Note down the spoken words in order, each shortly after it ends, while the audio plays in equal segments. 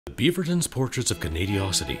Beaverton's Portraits of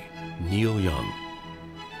Canadiocity, Neil Young.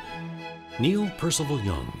 Neil Percival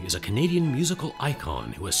Young is a Canadian musical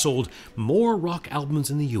icon who has sold more rock albums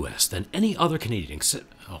in the US than any other Canadian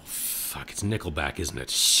except... Oh, fuck, it's Nickelback, isn't it?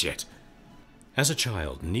 Shit. As a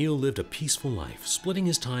child, Neil lived a peaceful life, splitting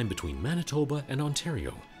his time between Manitoba and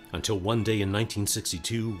Ontario, until one day in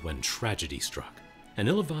 1962 when tragedy struck. An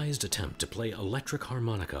ill-advised attempt to play electric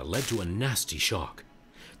harmonica led to a nasty shock.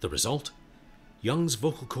 The result? Young's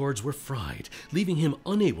vocal cords were fried, leaving him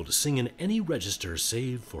unable to sing in any register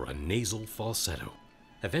save for a nasal falsetto.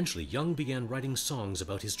 Eventually, Young began writing songs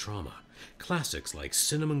about his trauma. Classics like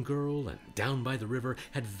Cinnamon Girl and Down by the River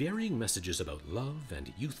had varying messages about love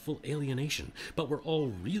and youthful alienation, but were all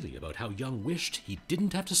really about how Young wished he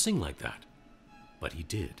didn't have to sing like that. But he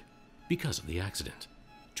did, because of the accident.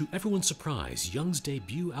 To everyone's surprise, Young's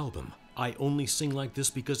debut album, I Only Sing Like This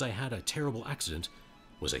Because I Had a Terrible Accident,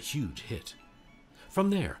 was a huge hit. From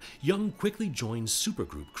there, Young quickly joined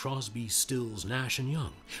supergroup Crosby, Stills, Nash &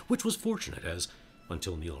 Young, which was fortunate as,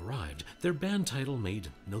 until Neil arrived, their band title made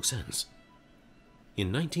no sense. In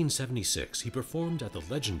 1976, he performed at the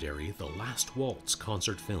legendary The Last Waltz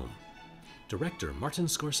concert film. Director Martin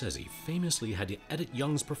Scorsese famously had to edit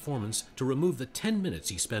Young's performance to remove the 10 minutes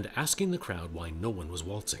he spent asking the crowd why no one was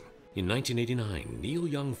waltzing. In 1989, Neil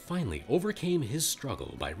Young finally overcame his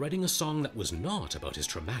struggle by writing a song that was not about his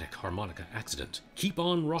traumatic harmonica accident. Keep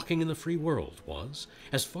On Rocking in the Free World was,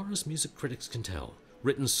 as far as music critics can tell,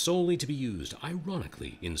 written solely to be used,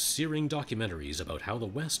 ironically, in searing documentaries about how the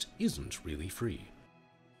West isn't really free.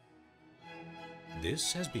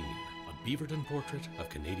 This has been a Beaverton Portrait of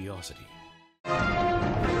Canadiocity.